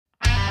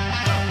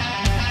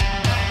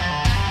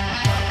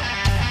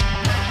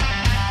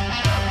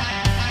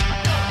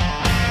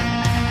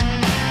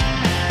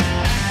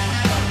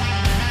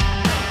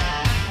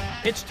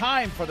It's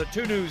time for the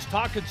 2 News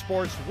Talkin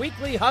Sports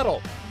Weekly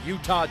Huddle,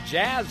 Utah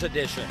Jazz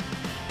edition.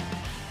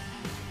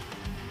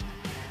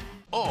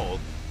 All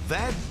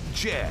That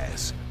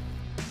Jazz.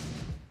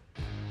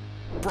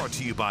 Brought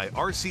to you by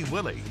R.C.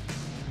 Willey.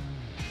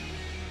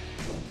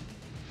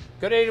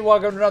 Good evening,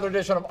 welcome to another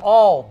edition of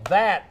All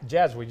That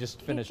Jazz. We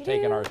just finished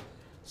taking our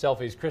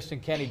selfies. Kristen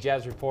Kenny,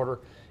 Jazz reporter,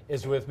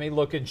 is with me,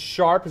 looking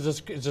sharp.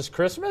 Is this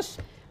Christmas?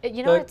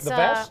 You know, it's the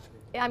best?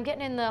 I'm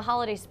getting in the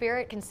holiday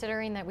spirit,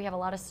 considering that we have a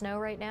lot of snow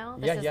right now.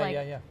 This is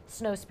like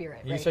snow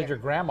spirit. You right said here. your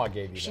grandma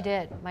gave you She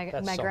that. did. My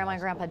That's so grandma nice.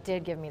 and grandpa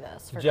did give me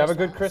this for Did you have a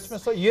good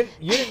Christmas? You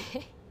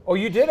didn't. Oh,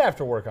 you did have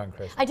to work on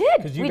Christmas. I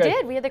did. We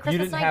did. We had the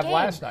Christmas night game. You didn't have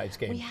last night's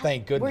game.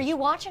 Thank goodness. Were you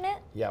watching it?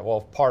 Yeah,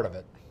 well, part of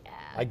it.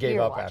 I gave you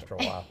were up watching. after a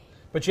while.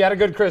 But you had a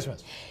good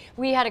Christmas.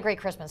 We had a great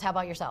Christmas. How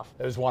about yourself?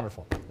 It was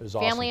wonderful. It was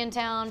awesome. Family in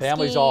town,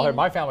 Family's skiing. all here.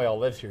 My family all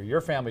lives here.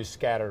 Your family's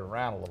scattered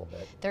around a little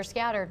bit. They're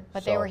scattered,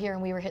 but they were here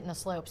and we were hitting the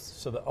slopes.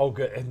 So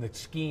good. And the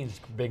skiing's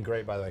been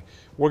great, by the way.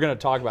 We're going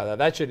to talk about that.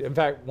 That should, in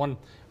fact, when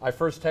I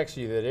first texted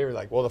you the day, we were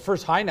like, well, the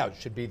first high note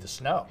should be the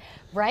snow.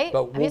 Right?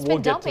 But it's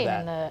been dumping get to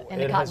in that. the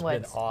cottonwoods. It has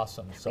been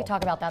awesome. So we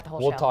talk about that the whole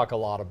we'll show. talk a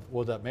lot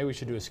of, maybe we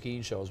should do a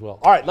skiing show as well.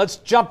 All right, let's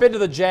jump into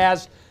the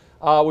Jazz.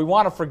 We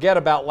want to forget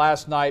about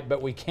last night,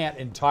 but we can't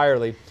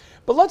entirely.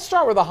 But let's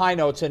start with the high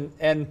notes,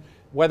 and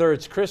whether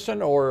it's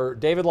Kristen or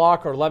David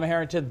Locke or Lemma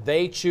Harrington,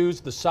 they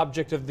choose the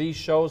subject of these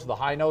shows, the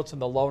high notes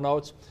and the low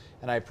notes,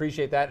 and I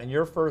appreciate that. And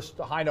your first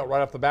high note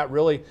right off the bat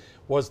really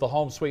was the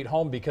home sweet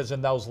home, because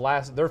in those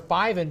they're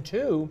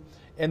 5-2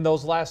 in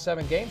those last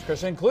 7 games,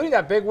 Kristen, including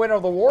that big win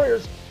over the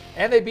Warriors,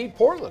 and they beat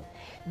Portland.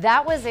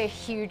 That was a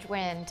huge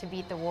win to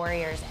beat the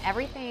Warriors.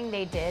 Everything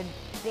they did,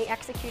 they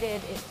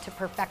executed it to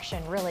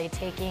perfection, really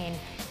taking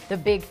the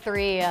big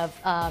 3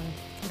 of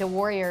the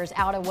Warriors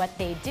out of what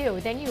they do.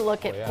 Then you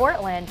look at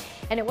Portland,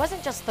 and it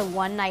wasn't just the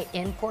one night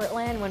in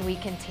Portland when we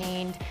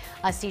contained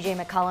C.J.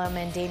 McCollum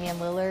and Damian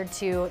Lillard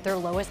to their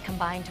lowest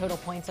combined total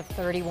points of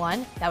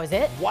 31. That was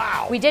it.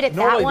 Wow. We did it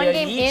Normally that one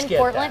game in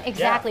Portland. That.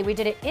 Exactly. Yeah. We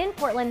did it in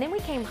Portland. Then we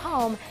came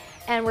home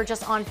and we're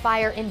just on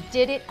fire and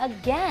did it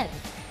again.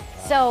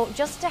 So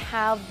just to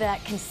have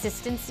that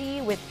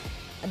consistency with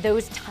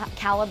those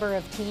caliber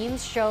of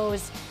teams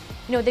shows,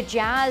 the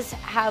Jazz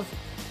have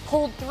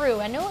pulled through.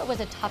 I know it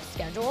was a tough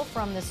schedule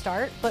from the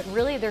start, but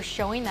really they're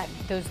showing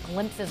those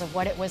glimpses of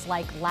what it was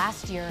like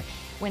last year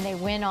when they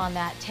went on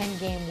that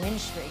 10-game win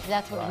streak.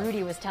 That's what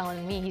Rudy was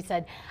telling me. He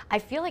said, I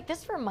feel like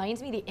this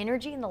reminds me, the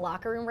energy in the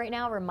locker room right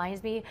now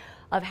reminds me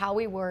of how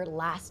we were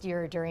last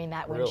year during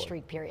that win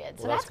streak period.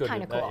 So that's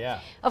kind of cool.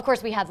 Of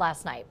course, we had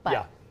last night,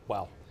 but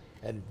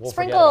and we'll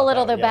sprinkle a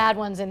little the bad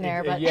ones in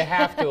there. But you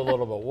have to a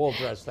little bit. We'll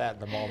address that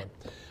in a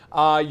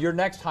moment. Your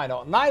next high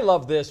note, and I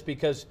love this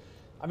because,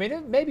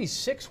 maybe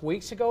 6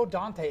 weeks ago,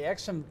 Dante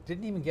Exum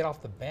didn't even get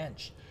off the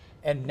bench.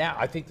 And now,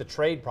 I think the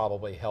trade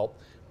probably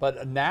helped,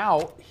 but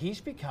now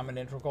he's become an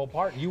integral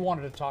part. You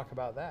wanted to talk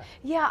about that.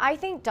 Yeah, I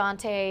think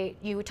Dante,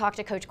 you talked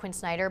to Coach Quinn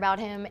Snyder about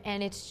him,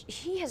 and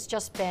he has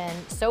just been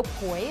so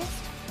poised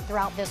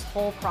throughout this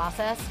whole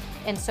process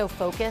and so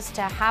focused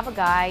to have a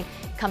guy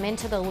come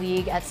into the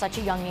league at such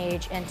a young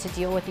age and to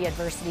deal with the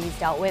adversity he's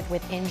dealt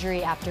with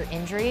injury after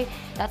injury.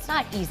 That's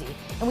not easy.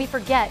 And we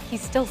forget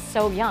he's still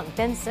so young.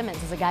 Ben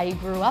Simmons is a guy you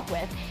grew up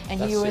with, and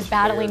he was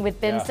battling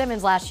with Ben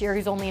Simmons last year,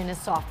 who's only in his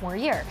sophomore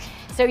year.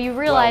 So you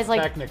realize,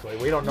 technically,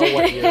 we don't know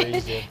what year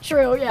he's in.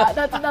 True,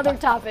 that's another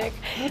topic.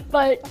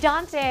 But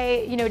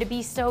Dante, to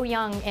be so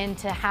young and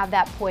to have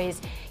that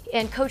poise,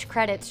 and Coach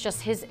credits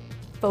just his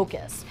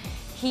focus.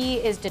 He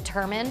is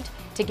determined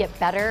to get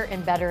better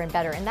and better and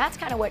better. And that's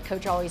kind of what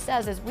Coach always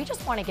says, is we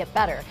just want to get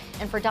better.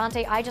 And for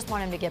Dante, I just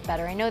want him to get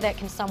better. I know that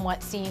can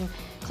somewhat seem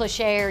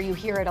cliche, or you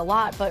hear it a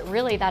lot, but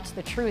really that's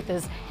the truth,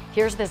 is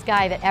here's this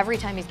guy that every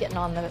time he's getting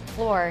on the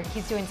floor,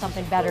 he's doing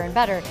something better and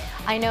better.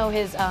 I know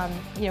his,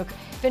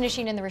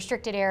 finishing in the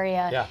restricted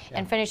area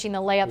and finishing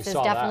the layups is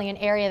definitely an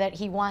area that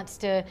he wants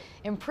to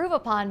improve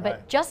upon,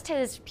 but just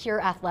his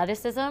pure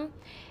athleticism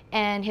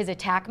and his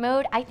attack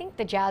mode, I think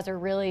the Jazz are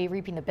really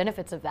reaping the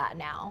benefits of that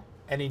now.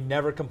 And he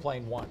never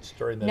complained once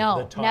during the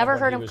time never when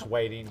heard he him was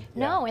waiting.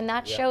 No, and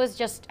that shows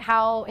just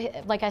how,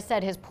 like I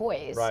said, his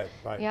poise. Right.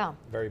 Yeah.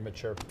 Very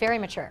mature. Very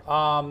mature.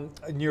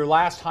 In your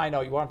last high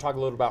note, you want to talk a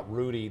little about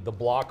Rudy, the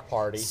block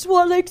party.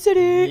 Swan Lake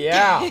City.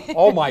 Yeah.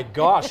 Oh my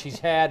gosh, he's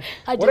had,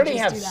 what did he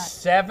have,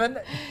 7?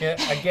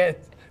 Again,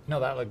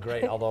 no, that looked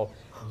great, although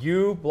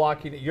you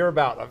blocking, you're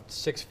about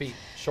 6 feet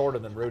shorter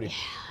than Rudy.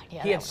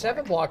 Yeah, he had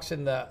 7 blocks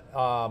in the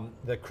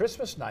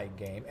Christmas night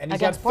game, and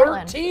he's against had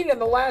Portland. 13 in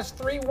the last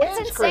 3 wins.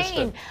 It's insane.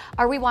 Kristen.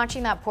 Are we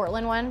watching that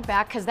Portland one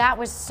back? Because that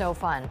was so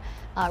fun.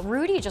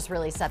 Rudy just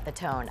really set the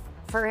tone.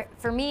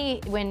 For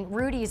me, when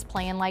Rudy's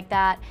playing like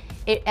that,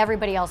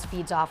 everybody else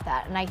feeds off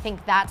that. And I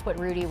think that's what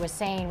Rudy was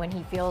saying when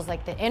he feels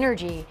like the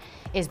energy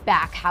is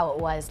back how it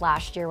was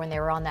last year when they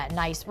were on that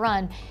nice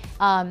run.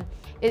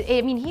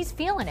 He's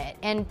feeling it.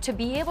 And to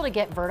be able to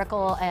get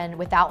vertical and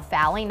without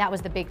fouling, that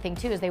was the big thing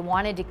too, is they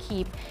wanted to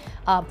keep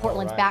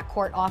Portland's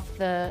backcourt off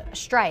the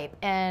stripe.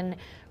 And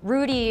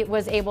Rudy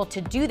was able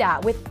to do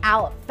that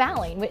without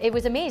fouling. It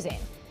was amazing.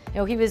 You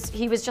know, he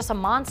was just a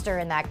monster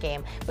in that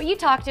game. But you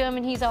talk to him,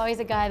 and he's always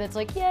a guy that's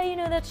like, yeah, you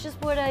know, that's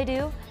just what I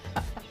do.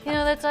 You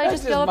know, I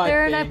just go up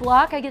there and I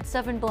block. I get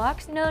 7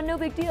 blocks. No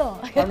big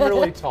deal. I'm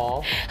really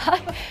tall.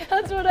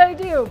 That's what I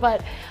do.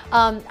 But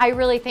I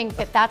really think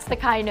that that's the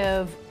kind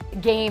of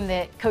game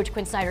that Coach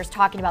Quinn Snyder's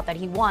talking about that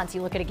he wants.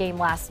 You look at a game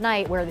last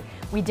night where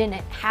we didn't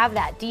have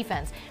that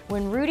defense.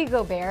 When Rudy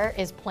Gobert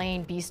is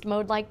playing beast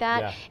mode like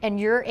that, and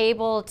you're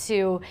able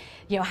to,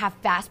 you know, have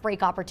fast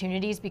break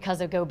opportunities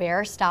because of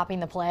Gobert stopping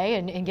the play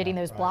and getting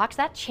those blocks,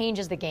 that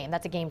changes the game.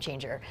 That's a game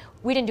changer.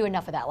 We didn't do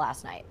enough of that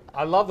last night.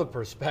 I love the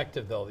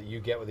perspective, though, that you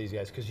get with these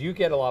guys, because you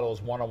get a lot of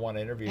those one-on-one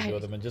interviews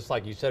with them, and just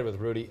like you said with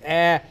Rudy,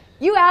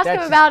 you ask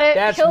him about it,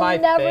 that's he'll my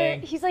never.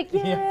 thing. He's like,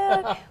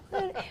 yeah.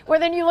 Well,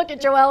 then you look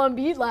at Joel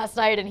Embiid last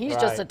night, and he's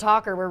just a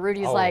talker. Where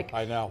Rudy's like,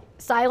 I know,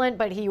 silent,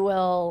 but he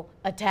will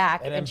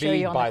attack and show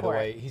you on the court. By the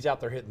way, he's out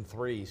there hitting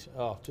threes.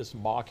 Oh, just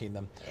mocking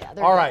them.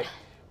 Yeah, all right.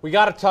 We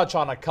got to touch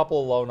on a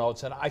couple of low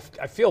notes, and I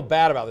feel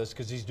bad about this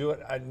because he's doing.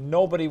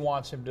 Nobody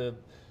wants him to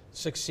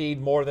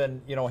succeed more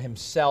than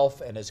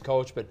himself and his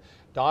coach, but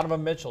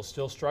Donovan Mitchell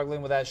still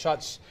struggling with that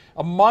shot.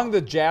 Among the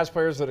Jazz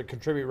players that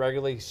contribute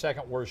regularly,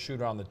 second worst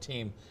shooter on the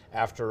team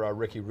after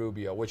Ricky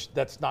Rubio, which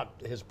that's not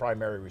his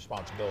primary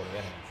responsibility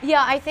anyway.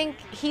 Yeah, I think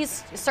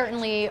he's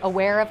certainly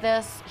aware of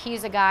this.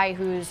 He's a guy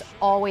who's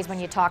always, when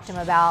you talk to him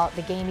about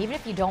the game, even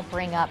if you don't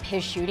bring up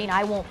his shooting,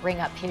 I won't bring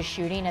up his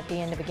shooting at the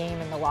end of a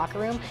game in the locker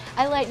room.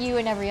 I let you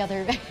and every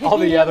other all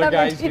the other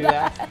guys do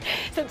that.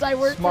 Since I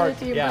work for the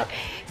team. Yeah.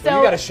 So, well,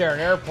 you got to share an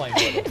airplane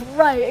with him.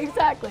 Right,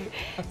 exactly.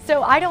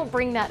 So I don't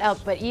bring that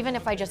up, but even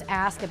if I just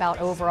ask about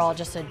overall,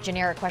 just a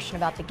generic question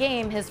about the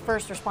game, his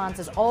first response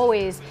is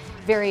always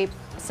very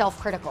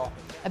self-critical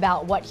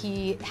about what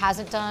he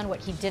hasn't done, what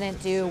he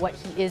didn't do, what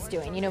he is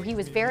doing. You know, he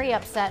was very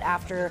upset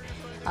after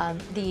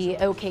the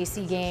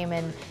OKC game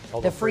and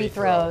the free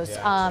throws.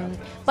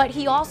 But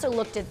he also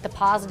looked at the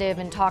positive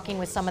and talking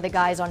with some of the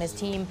guys on his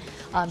team,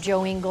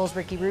 Joe Ingles,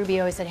 Ricky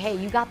Rubio. He said, hey,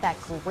 you got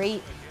that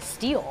great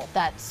steal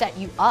that set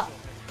you up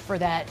for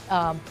that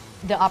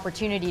the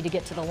opportunity to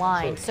get to the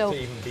line. So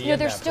you know,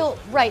 there's still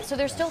So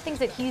there's still things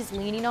that he's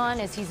leaning on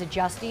as he's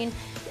adjusting.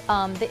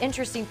 The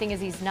interesting thing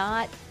is he's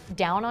not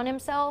down on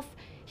himself.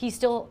 He's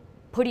still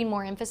putting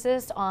more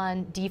emphasis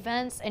on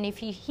defense, and if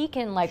he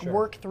can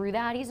work through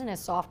that. He's in his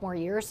sophomore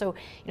year, so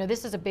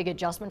this is a big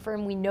adjustment for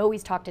him. We know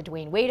he's talked to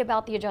Dwayne Wade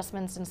about the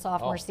adjustments in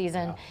sophomore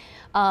season.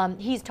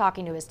 He's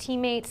talking to his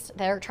teammates.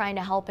 They're trying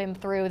to help him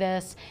through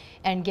this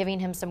and giving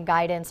him some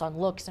guidance on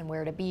looks and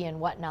where to be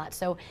and whatnot.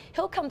 So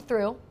he'll come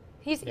through.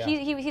 He's a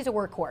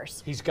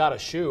workhorse. He's got a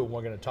shoe, and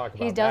we're going to talk about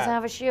that. He does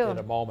have a shoe in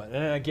a moment.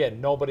 And again,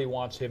 nobody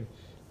wants him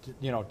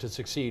to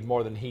succeed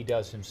more than he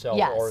does himself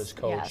or his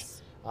coach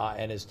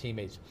and his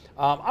teammates.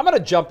 I'm going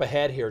to jump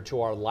ahead here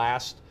to our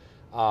last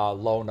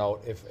low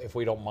note, if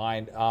we don't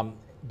mind,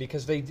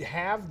 because they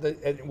have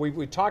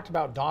we talked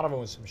about Donovan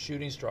with some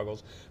shooting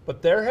struggles,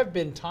 but there have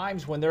been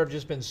times when there have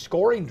just been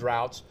scoring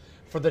droughts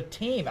for the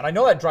team, and I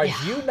know that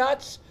drives you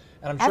nuts.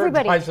 And I'm sure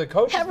it drives the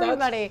coaches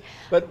nuts.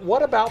 But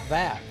what about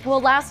that?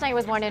 Well, last night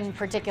was one in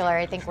particular.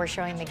 I think we're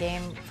showing the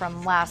game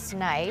from last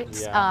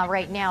night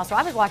right now. So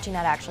I was watching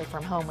that actually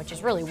from home, which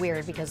is really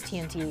weird because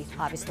TNT,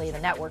 obviously the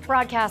network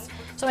broadcast.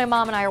 So my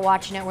mom and I are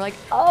watching it. We're like,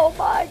 oh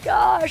my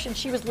gosh. And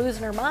she was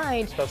losing her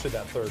mind. Especially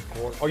that third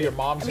quarter. Oh, your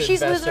mom's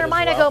She's losing her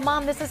mind. I go,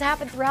 Mom, this has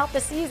happened throughout the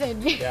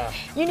season.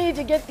 You need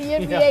to get the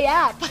NBA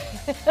app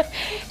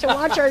to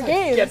watch our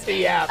games. Get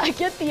the app.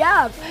 Get the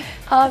app.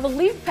 The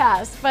League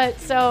Pass. But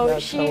so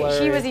That's hilarious.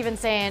 She was even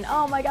saying,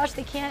 "Oh my gosh,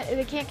 they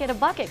can't get a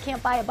bucket,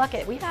 can't buy a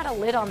bucket." We've had a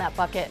lid on that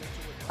bucket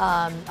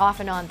off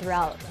and on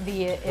throughout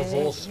the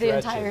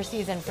entire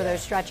season for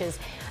those stretches.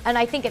 And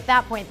I think at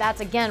that point,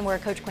 that's again where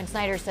Coach Quinn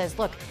Snyder says,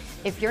 "Look,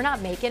 if you're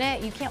not making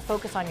it, you can't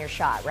focus on your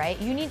shot,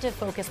 right? You need to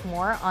focus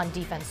more on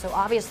defense." So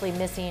obviously,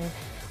 missing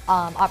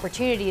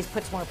opportunities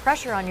puts more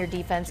pressure on your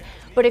defense.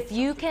 But if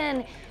you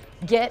can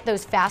get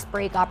those fast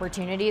break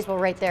opportunities. Well,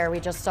 right there, we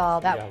just saw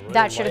that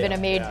that should have been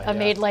a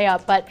made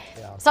layup, but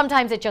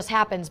sometimes it just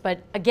happens.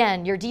 But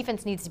again, your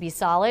defense needs to be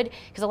solid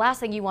because the last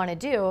thing you want to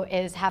do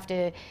is have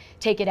to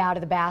take it out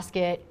of the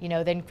basket,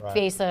 then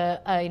face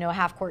a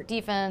half court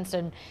defense,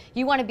 and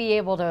you want to be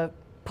able to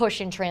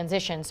push in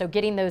transition. So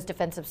getting those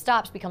defensive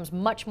stops becomes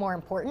much more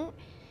important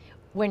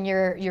when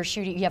you're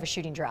shooting. You have a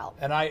shooting drought.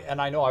 And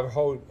I know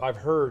I've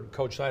heard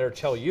Coach Snyder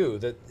tell you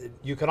that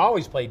you can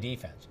always play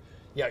defense.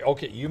 Yeah,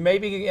 okay, you may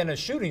be in a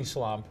shooting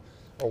slump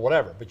or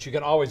whatever, but you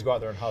can always go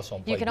out there and hustle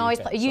and play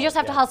defense. You just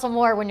have to hustle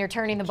more when you're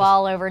turning the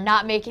ball over,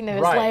 not making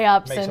those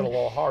layups. Makes it a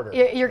little harder.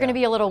 You're going to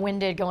be a little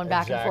winded going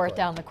back and forth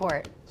down the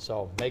court.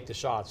 So make the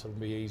shots, it'll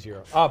be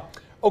easier.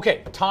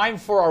 Okay, time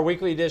for our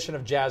weekly edition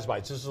of Jazz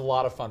Bites. This is a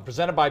lot of fun.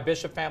 Presented by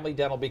Bishop Family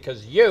Dental,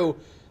 because you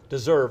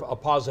deserve a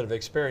positive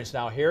experience.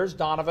 Now here's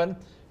Donovan,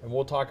 and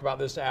we'll talk about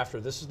this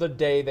after. This is the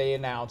day they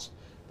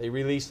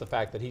released the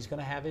fact that he's going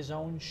to have his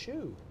own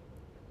shoe.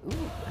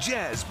 Ooh.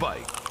 Jazz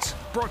Bites,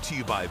 brought to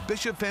you by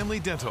Bishop Family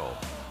Dental.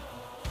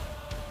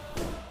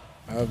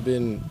 I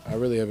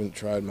really haven't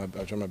tried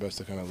I've tried my best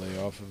to kind of lay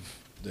off of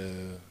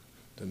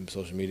the the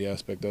social media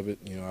aspect of it.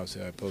 You know,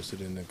 obviously I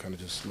posted and then kind of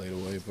just laid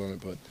away from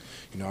it. But,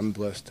 you know, I'm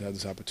blessed to have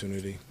this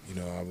opportunity. You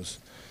know, I was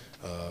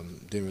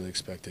didn't really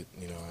expect it,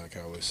 you know, like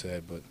I always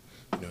said. But,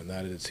 you know,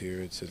 now that it's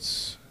here,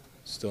 it's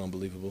still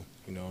unbelievable,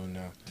 you know, and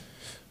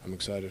I'm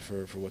excited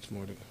for what's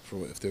more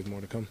if there's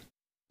more to come.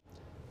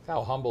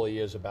 How humble he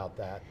is about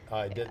that.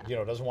 You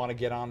know, doesn't want to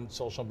get on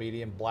social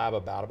media and blab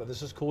about it, but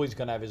this is cool. He's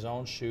going to have his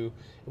own shoe.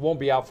 It won't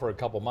be out for a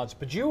couple months.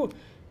 But you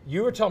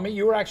were telling me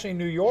you were actually in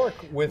New York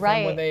with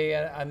him when they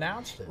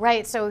announced it.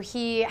 Right. So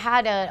he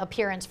had an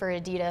appearance for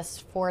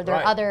Adidas for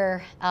their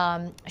other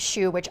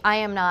shoe, which I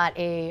am not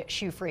a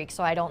shoe freak,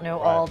 so I don't know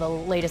all the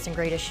latest and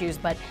greatest shoes.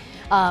 But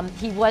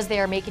he was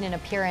there making an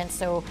appearance.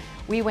 So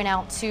we went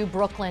out to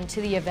Brooklyn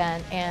to the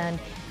event, and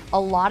a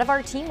lot of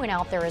our team went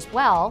out there as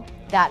well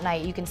that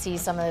night. You can see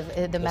some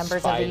of the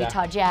members of the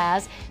Utah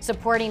Jazz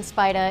supporting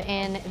Spida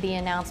in the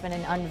announcement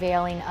and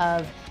unveiling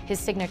of his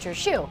signature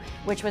shoe,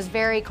 which was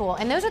very cool.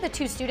 And those are the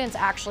two students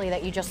actually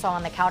that you just saw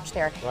on the couch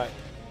there. Right.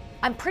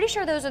 I'm pretty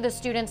sure those are the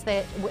students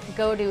that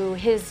go to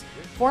his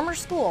former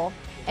school,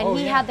 and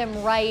he had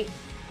them write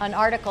an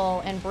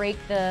article and break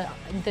the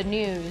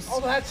news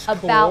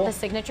about the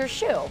signature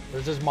shoe.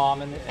 There's his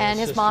mom and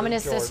his mom and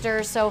his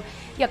sister. So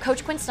yeah,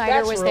 Coach Quinn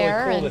Snyder was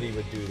there. That's really cool that he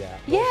would do that.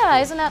 Yeah,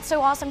 isn't that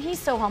so awesome? He's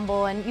so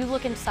humble, and you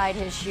look inside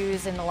his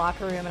shoes in the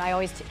locker room, and I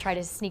always try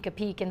to sneak a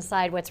peek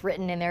inside what's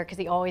written in there because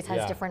he always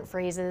has different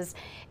phrases,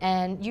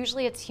 and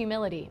usually it's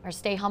humility or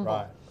stay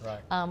humble,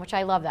 which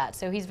I love that.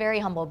 So he's very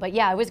humble. But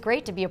yeah, it was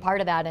great to be a part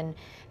of that in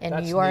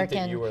New York,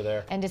 and you were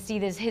there, and to see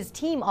his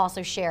team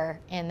also share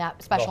in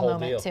that special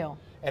moment too.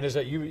 And is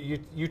that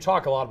you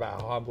talk a lot about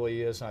how humble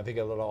he is, and I think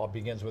it all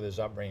begins with his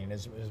upbringing.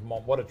 His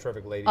mom, what a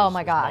terrific lady. Oh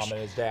my gosh. His mom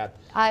and his dad.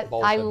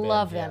 I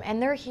love them,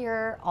 and they're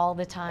here all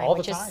the time,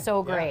 which is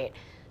so great.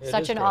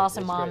 Such an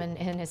awesome mom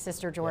and his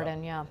sister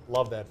Jordan. Yeah.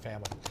 Love that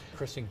family.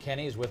 Kristen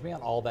Kenny is with me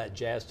on All That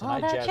Jazz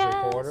tonight, Jazz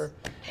reporter,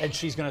 and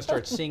she's going to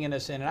start singing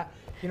us in. And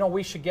you know,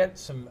 we should get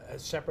some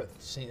separate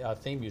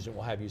theme music.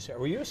 We'll have you sing.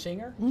 Were you a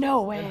singer?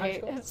 No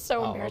way. It's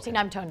so embarrassing.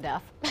 I'm tone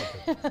deaf.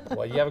 Okay.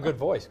 Well, you have a good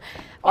voice.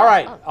 All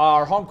right.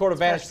 Our home court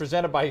advantage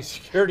presented by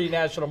Security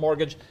National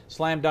Mortgage.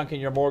 Slam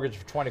dunking your mortgage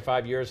for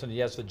 25 years. And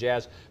yes, the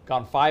Jazz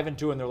gone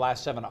 5-2 in their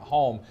last 7 at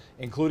home,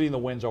 including the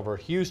wins over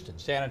Houston,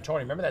 San Antonio.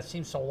 Remember, that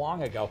seems so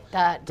long ago.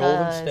 That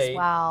Golden State,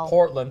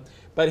 Portland.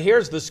 But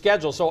here's the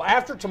schedule. So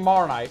after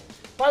tomorrow night,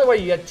 by the way,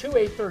 you had 2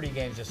 8:30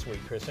 games this week,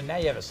 Chris, and now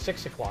you have a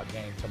 6 o'clock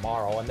game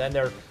tomorrow, and then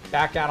they're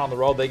back out on the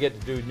road. They get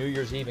to do New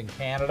Year's Eve in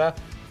Canada.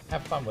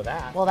 Have fun with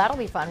that. Well, that'll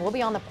be fun. We'll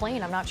be on the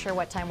plane. I'm not sure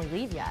what time we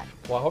leave yet.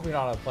 Well, I hope you're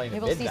not on a plane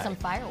Maybe at midnight. We'll see some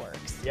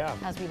fireworks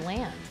as we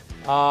land.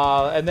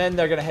 And then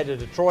they're going to head to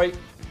Detroit,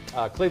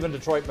 Cleveland,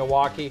 Detroit,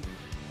 Milwaukee.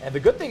 And the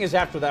good thing is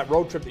after that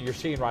road trip that you're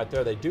seeing right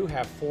there, they do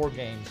have 4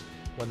 games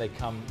when they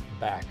come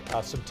back.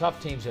 Some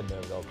tough teams in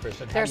there, though, Chris.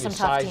 And how do you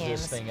size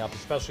this thing up,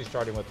 especially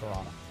starting with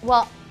Toronto?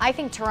 Well, I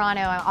think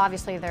Toronto,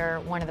 obviously,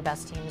 they're one of the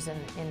best teams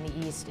in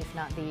the East, if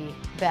not the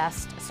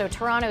best. So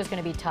Toronto is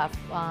going to be tough.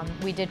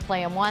 We did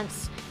play them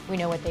once. We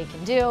know what they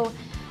can do.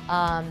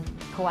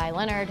 Kawhi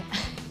Leonard.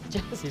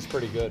 He's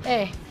pretty good.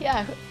 Hey,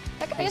 yeah.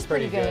 That guy is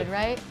pretty good,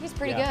 right? He's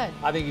pretty good.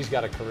 I think he's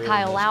got a career.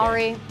 Kyle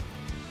Lowry. Game.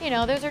 You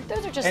know, those are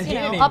just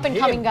up and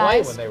coming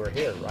guys. When they were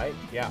here, right?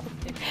 Yeah.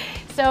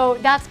 So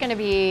that's gonna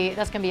be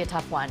a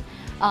tough one,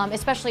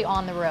 especially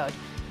on the road.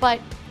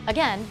 But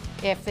again,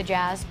 if the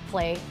Jazz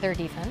play their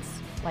defense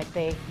like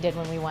they did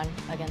when we won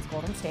against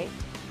Golden State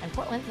and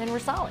Portland, then we're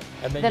solid.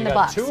 And then you got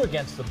Bucks. 2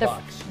 against the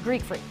Bucks.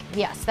 Greek Freak.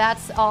 Yes,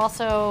 that's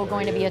also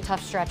going to be a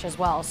tough stretch as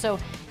well. So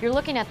you're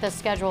looking at the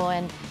schedule,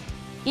 and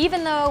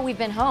even though we've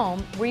been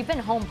home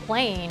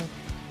playing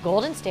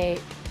Golden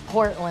State,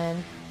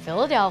 Portland,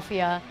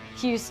 Philadelphia,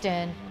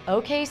 Houston,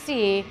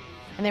 OKC,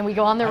 and then we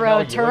go on the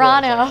road,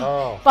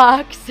 Toronto,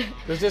 Bucks,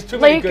 there's just too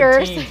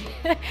Lakers. Many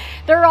good teams.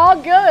 They're all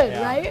good,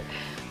 right?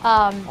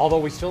 Although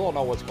we still don't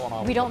know what's going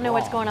on. We don't know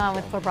what's going on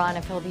with LeBron,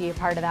 if he'll be a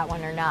part of that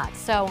one or not.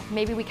 So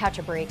maybe we catch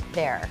a break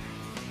there.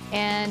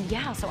 And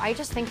yeah, so I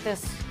just think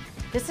this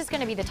is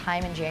going to be the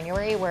time in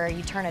January where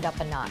you turn it up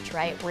a notch,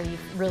 right? Where you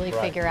really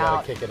figure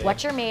out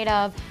what you're made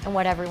of and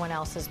what everyone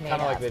else is made of.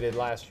 Kind of like they did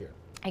last year.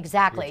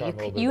 Exactly.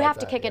 You have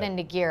to kick it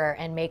into gear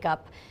and make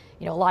up,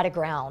 a lot of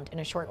ground in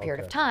a short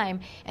period of time,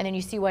 and then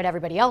you see what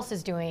everybody else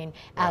is doing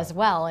as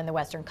well in the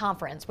Western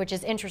Conference, which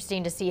is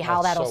interesting to see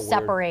how that'll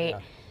separate,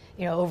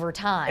 over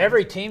time.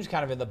 Every team's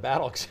kind of in the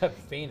battle except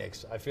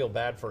Phoenix. I feel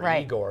bad for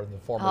Igor, the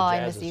former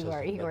Jazz assistant.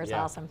 I miss Igor. Igor's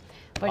awesome.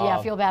 But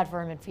I feel bad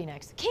for him in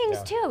Phoenix.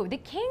 Kings too. The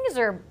Kings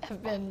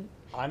have been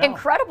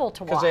incredible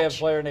to watch. Because they have a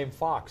player named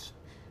Fox.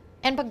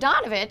 And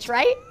Bogdanovich,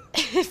 right?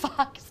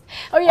 Fox.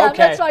 Oh yeah,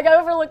 that's why I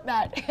overlooked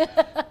that.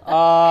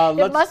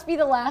 It must be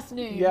the last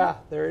name. Yeah,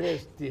 there it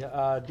is.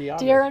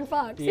 De'Aaron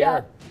Fox.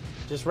 Yeah.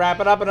 Just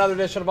wrapping up another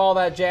edition of All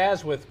That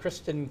Jazz with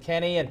Kristen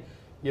Kenny, and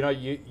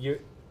you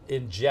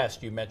in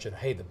jest you mentioned,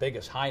 hey, the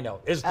biggest high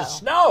note is the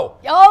snow.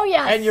 Oh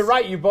yes. And you're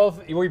right.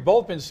 We've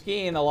both been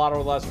skiing a lot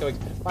over the last couple weeks.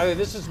 By the way,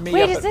 this is me.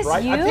 Wait, is this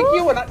right? you? I think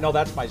you and I. No,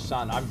 that's my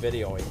son. I'm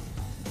videoing.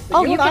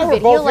 Oh, you you and I can were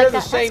video both like here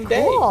that. the same That's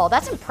day. cool.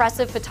 That's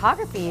impressive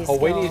photography Oh,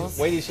 wait skills.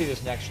 till you see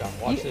this next shot.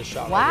 Watch this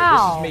shot. Wow. Right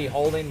here. This is me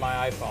holding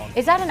my iPhone.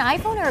 Is that an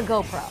iPhone or a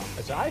GoPro?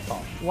 It's an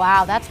iPhone.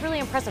 Wow, that's really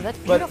impressive. That's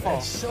beautiful. But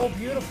it's so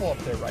beautiful up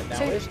there right now,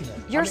 So isn't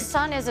it? your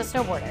son is a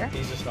snowboarder.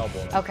 He's a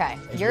snowboarder. Okay,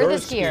 And you're the a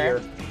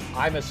skier.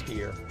 I'm a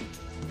skier.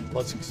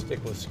 Let's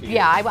stick with skiing.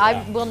 Yeah,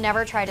 I will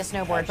never try to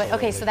snowboard. But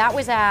okay, so that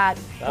was at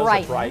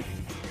Brighton,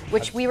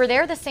 which we were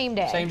there the same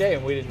day. Same day,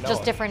 and we didn't know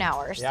Just it. different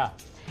hours. Yeah.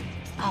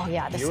 Oh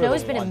yeah, the You snow were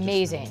has the been one just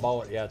amazing.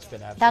 Yeah, it's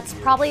been absolutely That's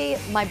beautiful. probably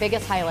my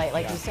biggest highlight,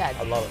 like you said.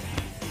 I love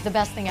it. The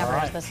best thing ever All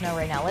is right. the snow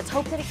right now. Let's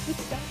hope that it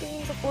keeps dumping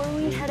before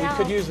we head out.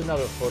 We could use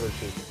another foot or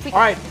two. We All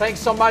right, thanks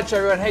so much,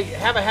 everyone. Hey,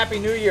 have a happy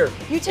New Year.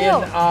 You too. In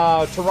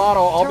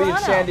Toronto, I'll be in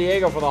Toronto. San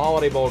Diego for the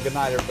Holiday Bowl. Good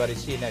night, everybody.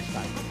 See you next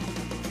time.